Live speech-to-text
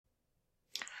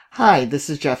Hi, this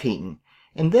is Jeff Heaton.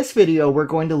 In this video, we're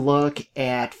going to look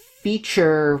at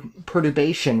feature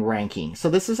perturbation ranking. So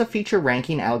this is a feature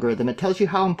ranking algorithm. It tells you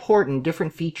how important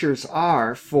different features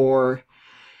are for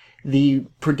the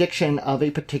prediction of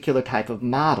a particular type of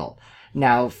model.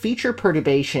 Now, feature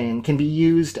perturbation can be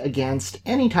used against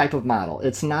any type of model.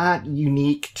 It's not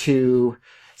unique to,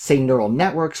 say, neural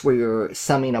networks where you're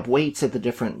summing up weights at the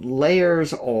different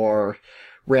layers, or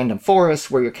random forests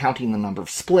where you're counting the number of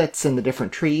splits in the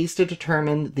different trees to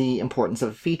determine the importance of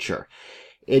a feature.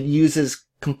 It uses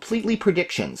completely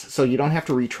predictions, so you don't have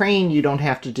to retrain, you don't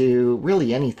have to do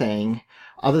really anything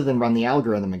other than run the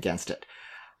algorithm against it.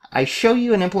 I show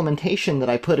you an implementation that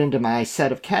I put into my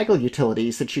set of Kaggle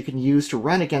utilities that you can use to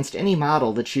run against any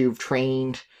model that you've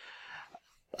trained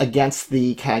against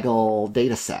the Kaggle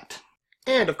dataset.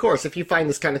 And of course, if you find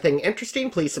this kind of thing interesting,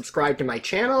 please subscribe to my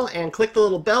channel and click the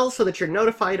little bell so that you're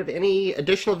notified of any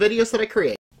additional videos that I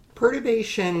create.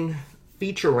 Perturbation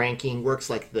feature ranking works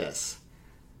like this.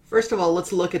 First of all,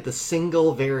 let's look at the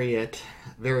single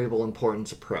variable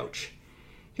importance approach.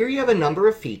 Here you have a number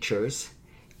of features,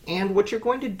 and what you're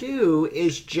going to do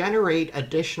is generate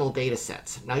additional data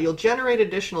sets. Now, you'll generate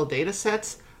additional data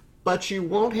sets, but you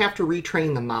won't have to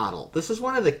retrain the model. This is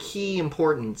one of the key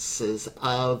importances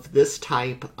of this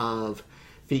type of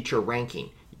feature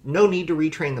ranking. No need to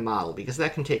retrain the model because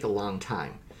that can take a long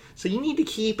time. So you need to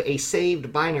keep a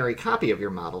saved binary copy of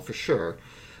your model for sure,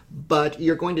 but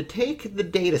you're going to take the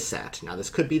data set. Now,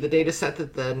 this could be the data set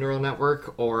that the neural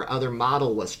network or other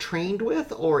model was trained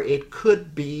with, or it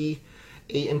could be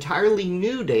an entirely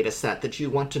new data set that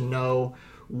you want to know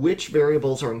which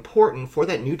variables are important for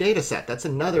that new data set. That's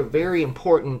another very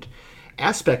important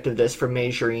aspect of this for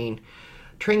measuring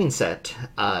training set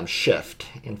shift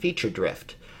and feature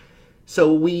drift.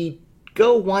 So we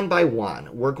go one by one.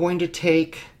 We're going to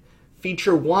take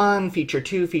feature 1, feature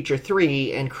 2, feature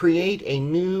 3, and create a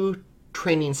new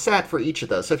training set for each of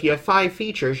those. So if you have 5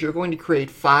 features, you're going to create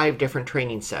 5 different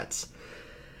training sets.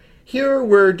 Here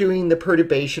we're doing the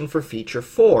perturbation for feature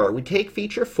 4. We take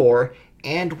feature 4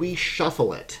 and we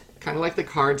shuffle it, kind of like the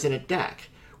cards in a deck.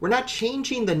 We're not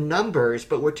changing the numbers,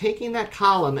 but we're taking that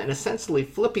column and essentially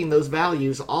flipping those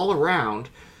values all around.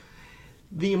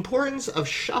 The importance of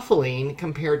shuffling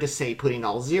compared to, say, putting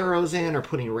all zeros in or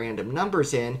putting random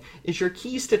numbers in is your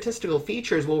key statistical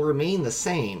features will remain the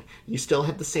same. You still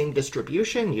have the same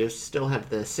distribution, you still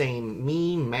have the same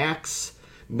mean, max,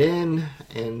 min,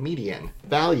 and median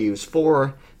values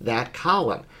for that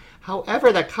column.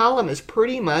 However, that column is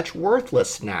pretty much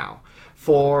worthless now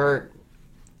for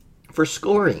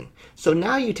scoring. So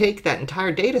now you take that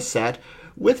entire data set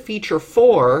with feature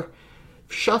 4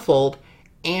 shuffled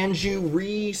and you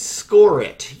rescore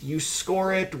it. You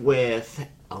score it with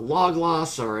a log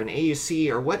loss or an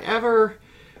AUC or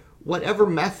whatever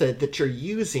method that you're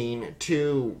using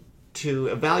to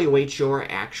evaluate your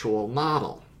actual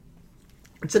model.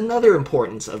 It's another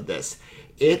importance of this.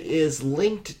 It is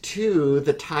linked to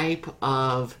the type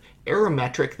of error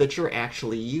metric that you're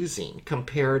actually using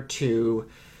compared to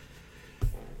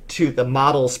the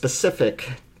model-specific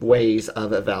ways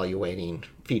of evaluating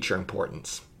feature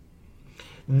importance.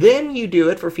 Then you do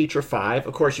it for feature 5.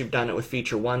 Of course, you've done it with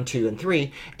feature 1, 2, and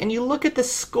 3. And you look at the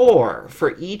score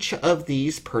for each of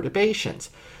these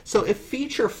perturbations. So if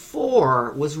feature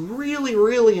 4 was really,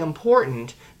 really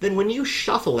important, then when you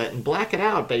shuffle it and black it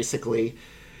out, basically,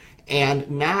 and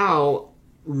now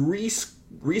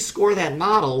rescore that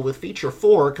model with feature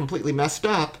 4 completely messed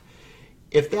up,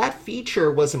 if that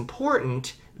feature was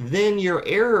important, then your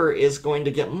error is going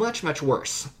to get much, much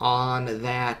worse on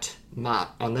that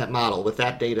model with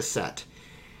that data set.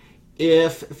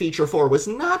 If feature 4 was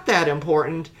not that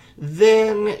important,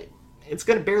 then it's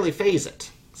going to barely phase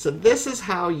it. So this is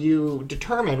how you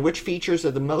determine which features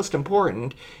are the most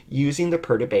important using the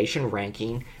perturbation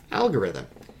ranking algorithm.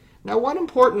 Now, one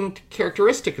important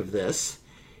characteristic of this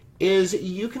is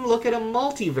you can look at a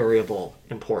multivariable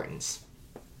importance.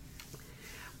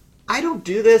 I don't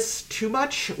do this too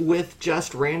much with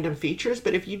just random features,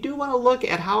 but if you do want to look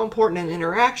at how important an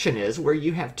interaction is where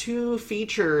you have 2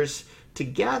 features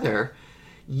together,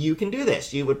 you can do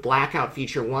this. You would black out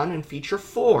feature 1 and feature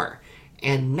 4.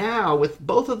 And now, with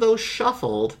both of those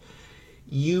shuffled,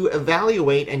 you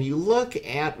evaluate and you look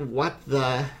at what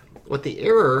the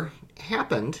error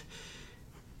happened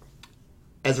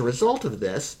as a result of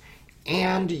this,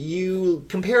 and you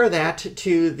compare that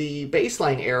to the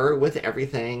baseline error with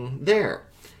everything there.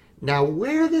 Now,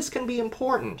 where this can be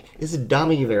important is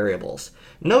dummy variables.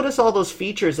 Notice all those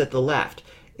features at the left.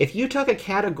 If you took a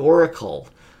categorical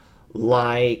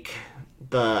like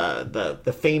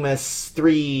the famous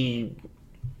 3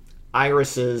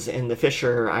 irises in the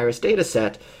Fisher iris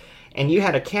dataset, and you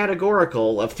had a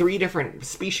categorical of 3 different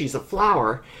species of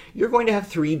flower, you're going to have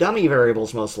 3 dummy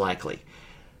variables most likely.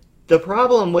 The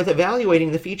problem with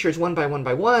evaluating the features one by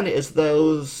one is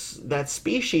that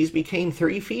species became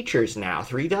 3 features now,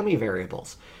 3 dummy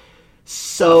variables.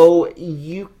 So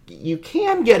you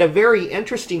can get a very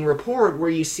interesting report where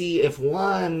you see if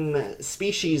one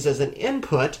species as an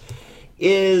input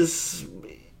is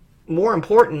more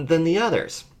important than the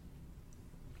others.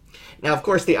 Now, of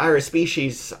course, the iris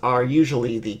species are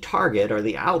usually the target or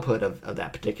the output of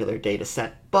that particular data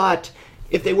set, but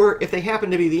if they happen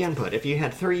to be the input, if you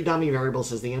had 3 dummy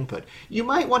variables as the input, you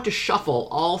might want to shuffle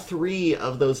all 3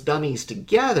 of those dummies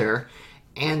together,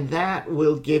 and that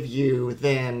will give you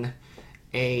then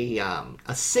a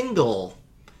single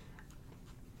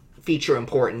feature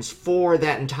importance for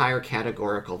that entire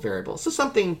categorical variable. So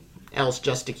something else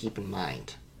just to keep in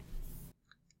mind.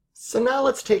 So now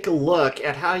let's take a look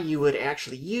at how you would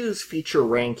actually use feature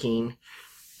ranking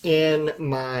in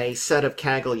my set of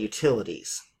Kaggle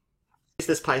utilities.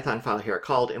 This Python file here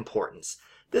called importance.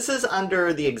 This is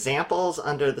under the examples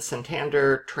under the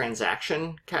Santander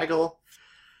transaction Kaggle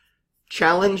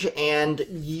challenge, and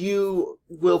you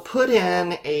will put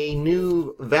in a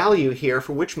new value here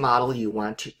for which model you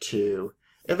want to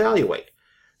evaluate.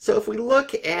 So if we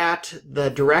look at the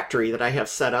directory that I have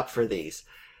set up for these,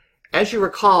 as you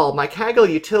recall, my Kaggle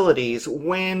utilities,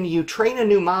 when you train a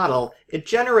new model, it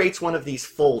generates one of these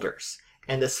folders.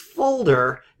 And this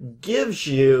folder gives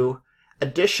you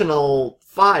additional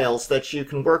files that you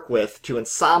can work with to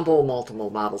ensemble multiple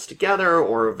models together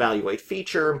or evaluate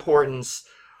feature importance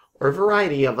or a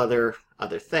variety of other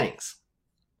things.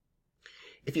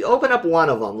 If you open up one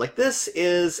of them, like this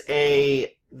is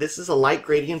a light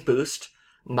gradient boost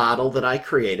model that I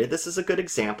created. This is a good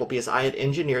example because I had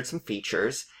engineered some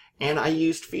features and I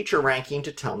used feature ranking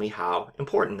to tell me how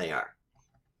important they are.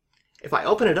 If I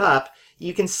open it up,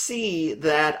 you can see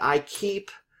that I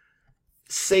keep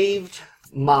saved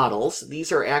models.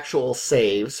 These are actual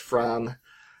saves from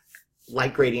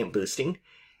light gradient boosting,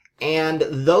 and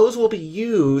those will be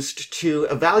used to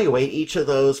evaluate each of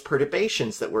those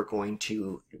perturbations that we're going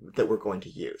to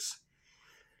use.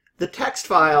 The text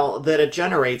file that it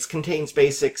generates contains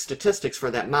basic statistics for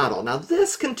that model. Now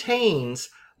this contains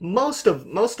most of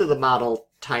the model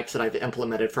types that I've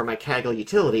implemented for my Kaggle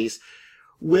utilities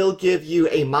will give you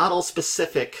a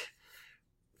model-specific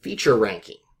feature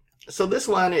ranking. So this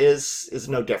one is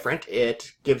no different.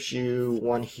 It gives you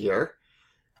one here.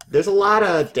 There's a lot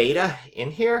of data in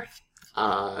here.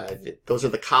 Those are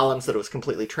the columns that it was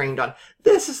completely trained on.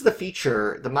 This is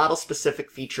the model-specific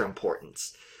feature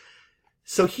importance.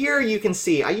 So here you can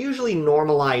see I usually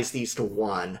normalize these to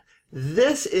 1.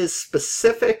 This is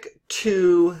specific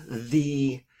to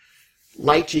the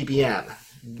light GBM.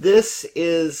 This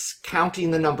is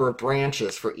counting the number of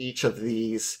branches for each of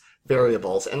these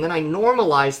variables, and then I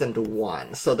normalize them to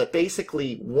 1, so that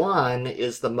basically 1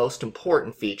 is the most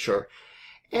important feature,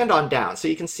 and on down. So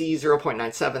you can see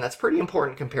 0.97, that's pretty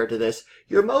important compared to this.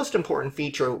 Your most important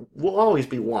feature will always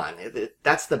be 1.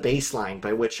 That's the baseline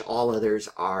by which all others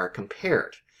are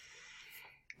compared.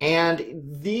 And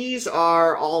these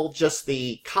are all just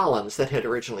the columns that had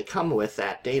originally come with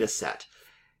that data set.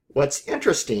 What's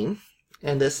interesting,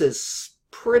 and this is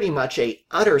pretty much a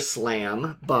utter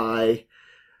slam by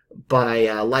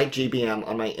light GBM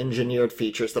on my engineered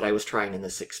features that I was trying in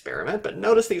this experiment, but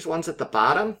notice these ones at the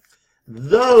bottom.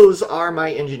 Those are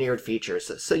my engineered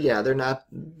features. So yeah, they're not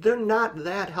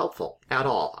that helpful at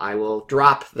all. I will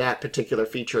drop that particular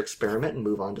feature experiment and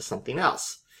move on to something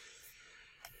else.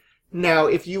 Now,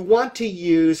 if you want to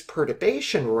use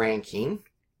perturbation ranking,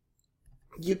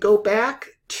 you go back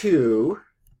to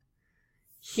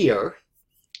here,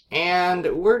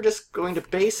 and we're just going to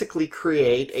basically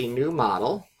create a new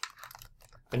model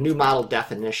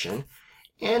definition,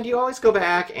 and you always go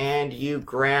back and you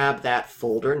grab that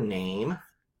folder name.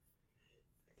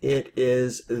 It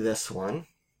is this one.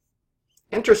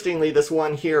 Interestingly, this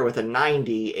one here with a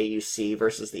 90 AUC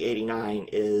versus the 89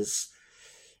 is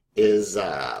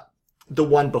the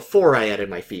one before I added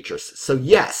my features. So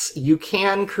yes, you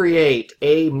can create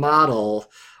a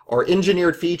model or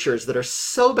engineered features that are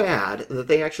so bad that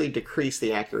they actually decrease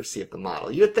the accuracy of the model.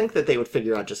 You would think that they would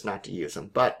figure out just not to use them,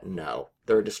 but no,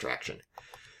 they're a distraction.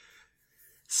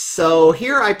 So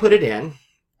here I put it in,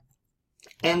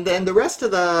 and then the rest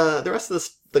of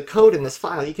the code in this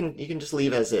file you can just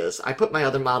leave as is. I put my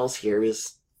other models here,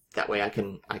 is that way I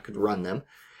could run them,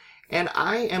 and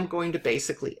I am going to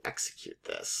basically execute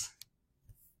this.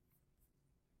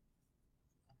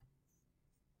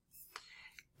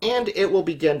 And it will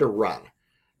begin to run.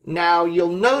 Now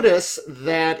you'll notice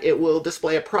that it will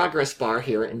display a progress bar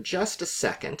here in just a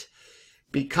second,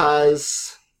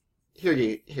 because here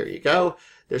you go.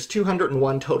 There's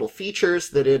 201 total features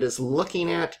that it is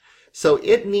looking at. So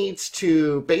it needs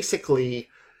to basically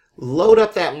load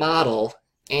up that model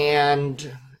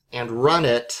and run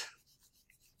it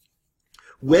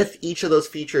with each of those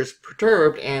features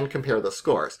perturbed and compare the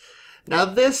scores. Now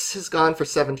this has gone for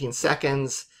 17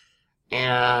 seconds,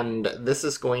 and this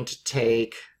is going to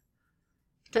take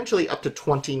potentially up to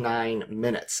 29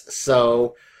 minutes.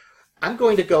 So I'm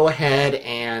going to go ahead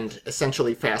and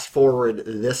essentially fast forward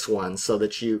this one so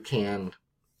that you can,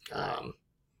 you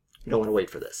don't want to wait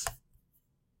for this.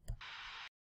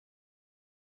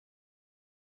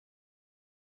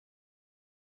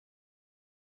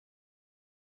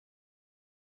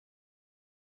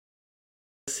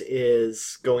 This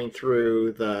is going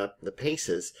through the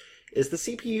paces. Is the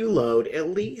CPU load, at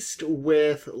least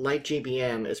with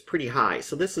LightGBM, is pretty high,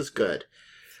 so this is good.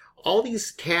 All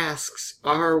these tasks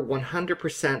are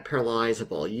 100%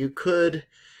 parallelizable. You could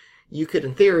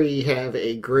in theory have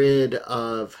a grid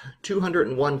of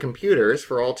 201 computers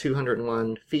for all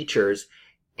 201 features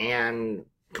and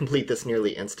complete this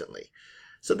nearly instantly.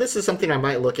 So this is something I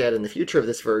might look at in the future of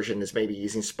this version, is maybe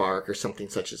using Spark or something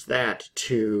such as that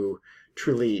to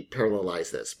truly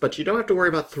parallelize this. But you don't have to worry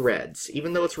about threads.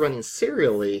 Even though it's running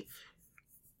serially,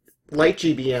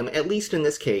 LightGBM, at least in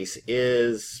this case,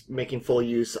 is making full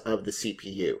use of the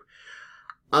CPU.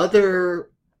 Other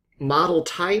model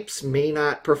types may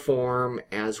not perform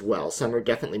as well. Some are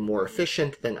definitely more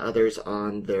efficient than others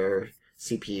on their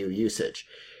CPU usage.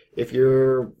 If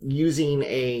you're using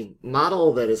a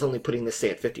model that is only putting this, say,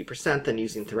 at 50%, then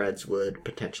using threads would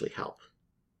potentially help.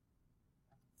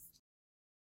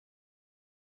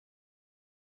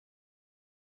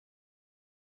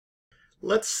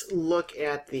 Let's look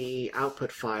at the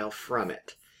output file from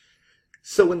it.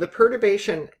 So when the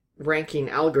perturbation ranking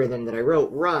algorithm that I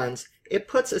wrote runs, it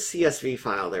puts a CSV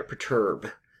file there, perturb.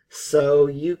 So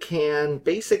you can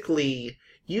basically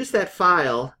use that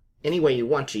file any way you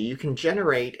want to. You can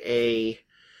generate a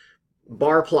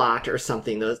bar plot or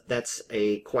something. That's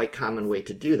a quite common way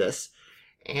to do this.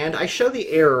 And I show the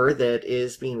error that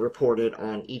is being reported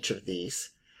on each of these.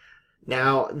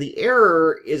 Now, the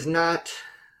error is not...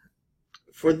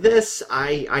 For this,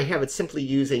 I have it simply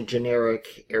use a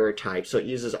generic error type. So it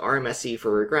uses RMSE for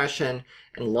regression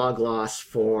and log loss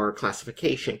for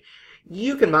classification.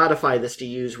 You can modify this to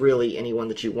use really any one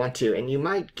that you want to, and you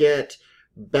might get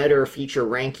better feature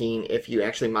ranking if you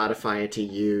actually modify it to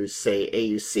use, say,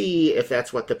 AUC, if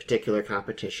that's what the particular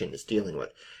competition is dealing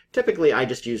with. Typically, I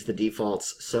just use the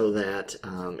defaults so that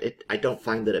I don't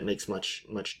find that it makes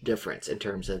much difference in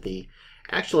terms of the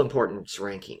actual importance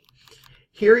ranking.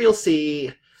 Here you'll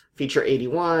see feature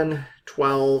 81,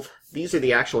 12. These are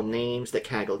the actual names that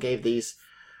Kaggle gave these,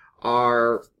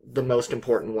 are the most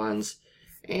important ones.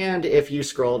 And if you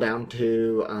scroll down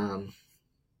to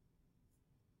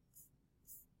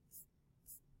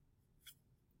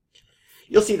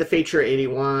you'll see the feature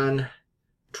 81,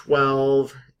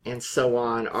 12, and so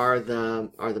on are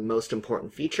the most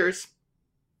important features.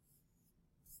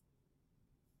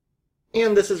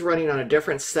 And this is running on a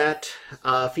different set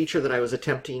feature that I was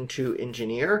attempting to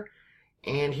engineer.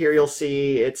 And here you'll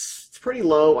see it's pretty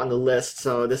low on the list,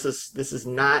 so this is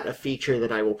not a feature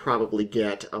that I will probably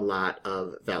get a lot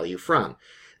of value from.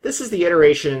 This is the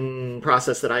iteration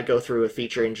process that I go through with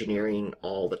feature engineering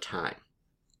all the time.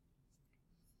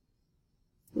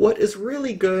 What is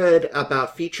really good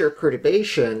about feature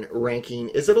perturbation ranking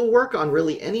is it'll work on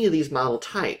really any of these model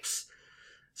types.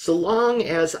 So long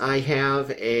as I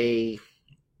have a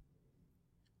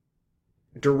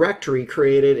directory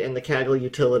created in the Kaggle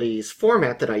utilities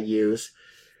format that I use,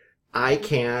 I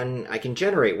can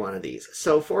generate one of these.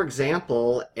 So for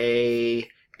example, a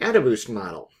AdaBoost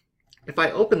model. If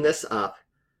I open this up,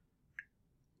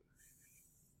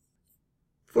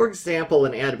 for example,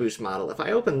 an AdaBoost model, if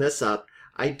I open this up,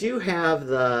 I do have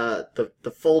the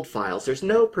fold files. There's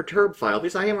no perturb file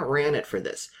because I haven't ran it for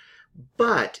this.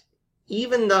 But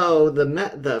even though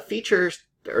the features,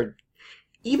 or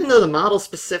even though the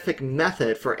model-specific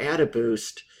method for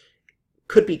AdaBoost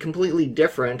could be completely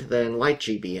different than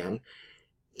LightGBM,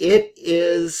 it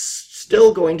is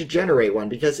still going to generate one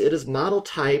because it is model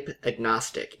type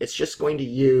agnostic. It's just going to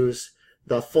use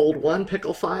the fold1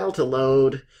 pickle file to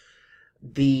load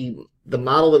the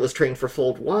model that was trained for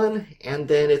fold1, and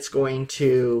then it's going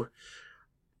to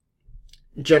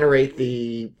generate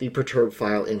the perturb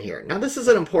file in here. Now this is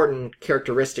an important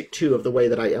characteristic too of the way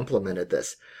that I implemented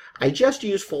this. I just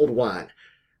used fold1.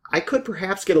 I could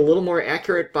perhaps get a little more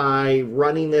accurate by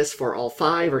running this for all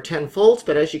 5 or 10 folds,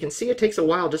 but as you can see, it takes a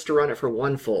while just to run it for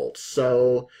 1 fold.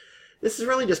 So this is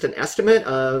really just an estimate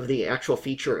of the actual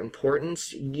feature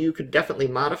importance. You could definitely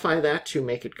modify that to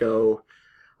make it go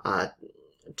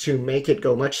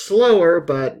much slower,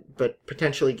 but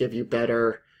potentially give you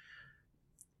better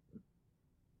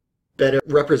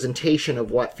representation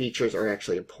of what features are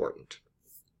actually important.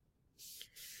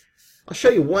 I'll show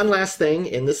you one last thing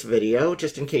in this video,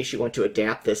 just in case you want to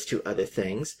adapt this to other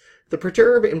things. The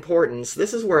perturb importance,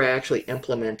 this is where I actually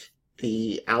implement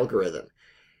the algorithm.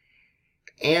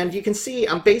 And you can see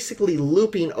I'm basically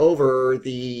looping over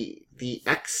the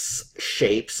X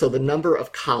shape, so the number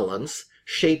of columns.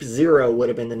 Shape 0 would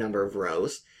have been the number of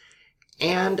rows.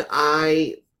 And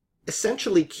I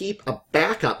essentially keep a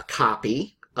backup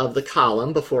copy of the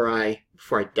column before I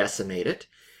decimate it.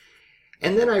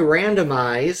 And then I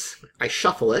randomize, I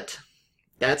shuffle it.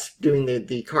 That's doing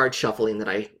the card shuffling that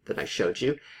I showed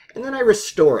you. And then I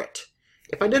restore it.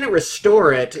 If I didn't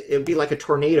restore it, it would be like a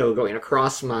tornado going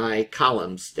across my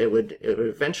columns. It would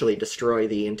eventually destroy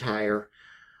the entire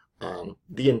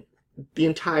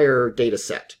data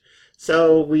set.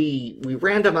 So we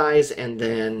randomize and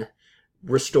then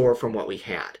restore from what we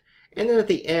had. And then at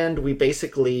the end, we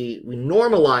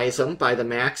normalize them by the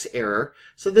max error.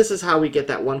 So this is how we get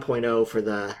that 1.0 for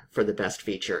the best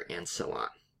feature, and so on.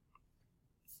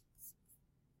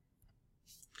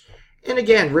 And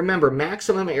again, remember,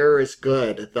 maximum error is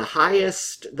good.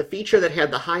 The feature that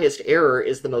had the highest error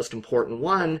is the most important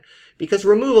one, because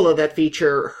removal of that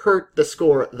feature hurt the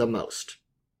score the most.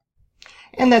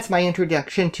 And that's my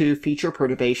introduction to feature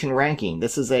perturbation ranking.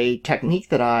 This is a technique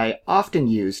that I often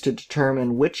use to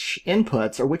determine which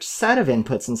inputs, or which set of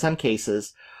inputs in some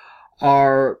cases,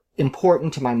 are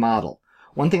important to my model.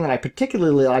 One thing that I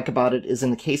particularly like about it is in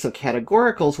the case of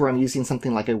categoricals, where I'm using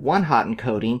something like a one-hot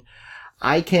encoding,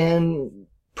 I can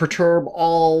perturb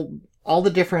all the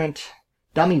different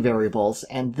dummy variables,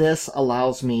 and this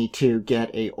allows me to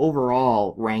get an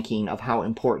overall ranking of how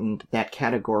important that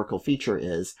categorical feature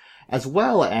is, as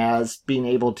well as being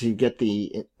able to get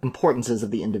the importances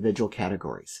of the individual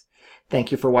categories.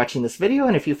 Thank you for watching this video,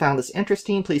 and if you found this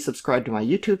interesting, please subscribe to my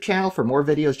YouTube channel for more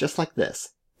videos just like this.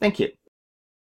 Thank you.